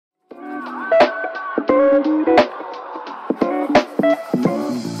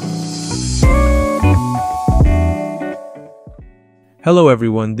Hello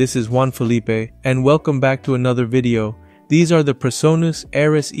everyone, this is Juan Felipe, and welcome back to another video. These are the Presonus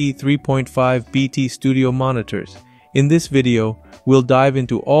ERIS E3.5 BT studio monitors. In this video, we'll dive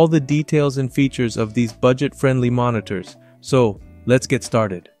into all the details and features of these budget-friendly monitors. So, let's get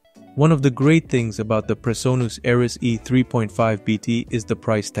started. One of the great things about the Presonus ERIS E3.5 BT is the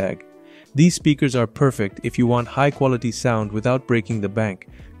price tag. These speakers are perfect if you want high-quality sound without breaking the bank,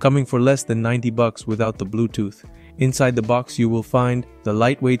 coming for less than $90 without the Bluetooth. Inside the box you will find the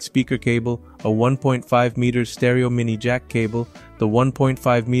lightweight speaker cable, a 1.5 meters stereo mini jack cable, the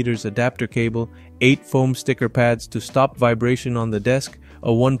 1.5 meters adapter cable, 8 foam sticker pads to stop vibration on the desk, a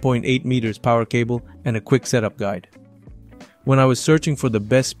 1.8 meters power cable, and a quick setup guide. When I was searching for the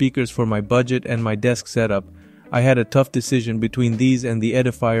best speakers for my budget and my desk setup, I had a tough decision between these and the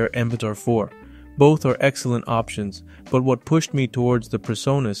Edifier MR4. Both are excellent options, but what pushed me towards the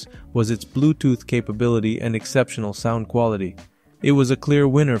Presonus was its Bluetooth capability and exceptional sound quality. It was a clear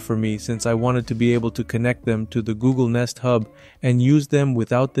winner for me since I wanted to be able to connect them to the Google Nest Hub and use them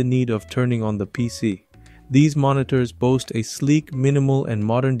without the need of turning on the PC. These monitors boast a sleek, minimal, and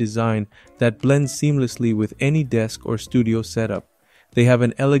modern design that blends seamlessly with any desk or studio setup. They have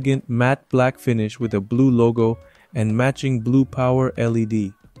an elegant matte black finish with a blue logo and matching blue power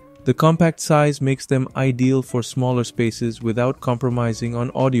LED. The compact size makes them ideal for smaller spaces without compromising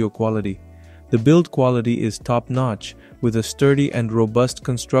on audio quality. The build quality is top-notch, with a sturdy and robust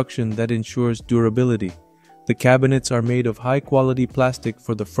construction that ensures durability. The cabinets are made of high-quality plastic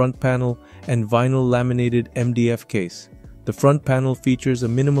for the front panel and vinyl laminated MDF case. The front panel features a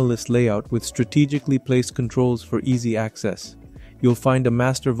minimalist layout with strategically placed controls for easy access. You'll find a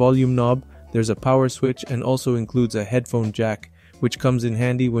master volume knob, there's a power switch, and also includes a headphone jack, which comes in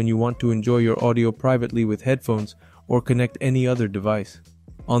handy when you want to enjoy your audio privately with headphones or connect any other device.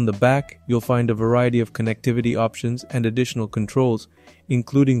 On the back, you'll find a variety of connectivity options and additional controls,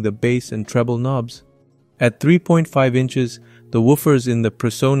 including the bass and treble knobs. At 3.5 inches, the woofers in the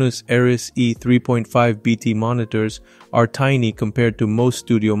Presonus ERIS E3.5 BT monitors are tiny compared to most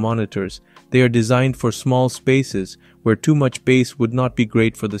studio monitors. They are designed for small spaces where too much bass would not be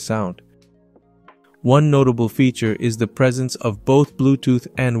great for the sound. One notable feature is the presence of both Bluetooth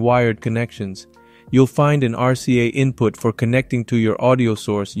and wired connections. You'll find an RCA input for connecting to your audio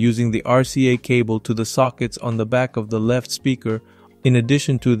source using the RCA cable to the sockets on the back of the left speaker. In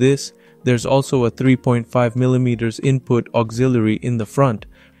addition to this, there's also a 3.5mm input auxiliary in the front.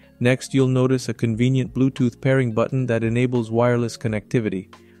 Next, you'll notice a convenient Bluetooth pairing button that enables wireless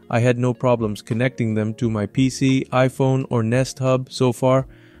connectivity. I had no problems connecting them to my PC, iPhone, or Nest Hub so far.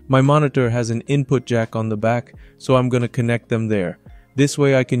 My monitor has an input jack on the back, so I'm going to connect them there. This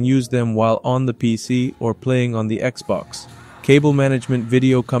way I can use them while on the PC or playing on the Xbox. Cable management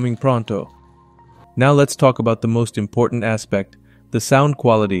video coming pronto. Now let's talk about the most important aspect, the sound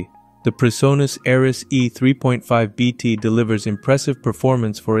quality. The Presonus ERIS E3.5 BT delivers impressive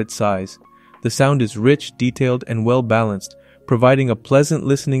performance for its size. The sound is rich, detailed, and well balanced, providing a pleasant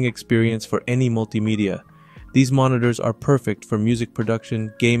listening experience for any multimedia. These monitors are perfect for music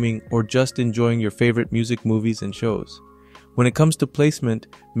production, gaming, or just enjoying your favorite music, movies, and shows. When it comes to placement,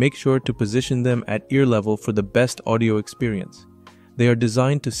 make sure to position them at ear level for the best audio experience. They are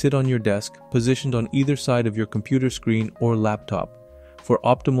designed to sit on your desk, positioned on either side of your computer screen or laptop. For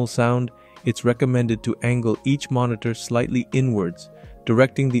optimal sound, it's recommended to angle each monitor slightly inwards,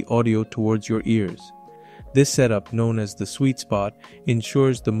 directing the audio towards your ears. This setup, known as the sweet spot,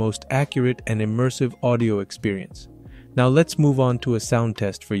 ensures the most accurate and immersive audio experience. Now let's move on to a sound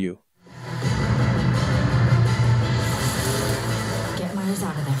test for you. Get Myers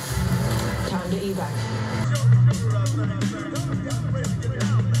out of there. Time to evac.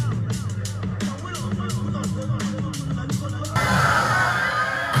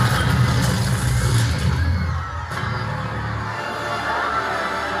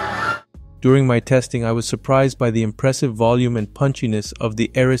 During my testing, I was surprised by the impressive volume and punchiness of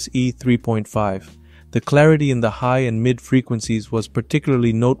the ERIS E3.5. The clarity in the high and mid frequencies was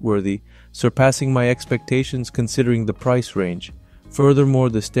particularly noteworthy, surpassing my expectations considering the price range.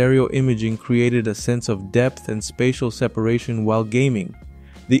 Furthermore, the stereo imaging created a sense of depth and spatial separation while gaming.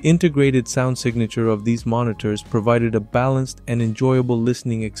 The integrated sound signature of these monitors provided a balanced and enjoyable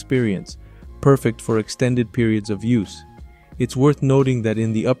listening experience, perfect for extended periods of use. It's worth noting that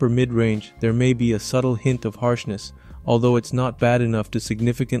in the upper mid-range, there may be a subtle hint of harshness, although it's not bad enough to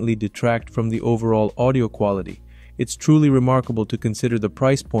significantly detract from the overall audio quality. It's truly remarkable to consider the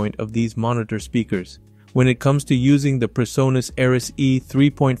price point of these monitor speakers. When it comes to using the Presonus ERIS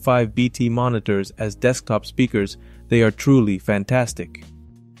E3.5 BT monitors as desktop speakers, they are truly fantastic.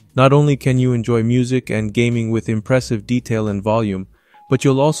 Not only can you enjoy music and gaming with impressive detail and volume, but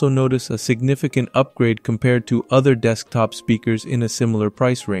you'll also notice a significant upgrade compared to other desktop speakers in a similar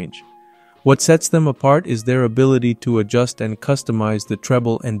price range. What sets them apart is their ability to adjust and customize the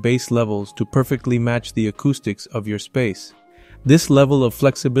treble and bass levels to perfectly match the acoustics of your space. This level of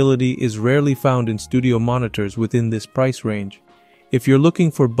flexibility is rarely found in studio monitors within this price range. If you're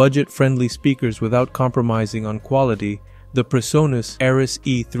looking for budget-friendly speakers without compromising on quality, the Presonus ERIS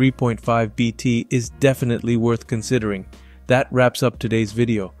E3.5 BT is definitely worth considering. That wraps up today's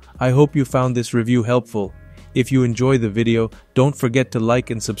video. I hope you found this review helpful. If you enjoy the video, don't forget to like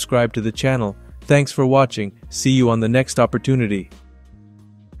and subscribe to the channel. Thanks for watching. See you on the next opportunity.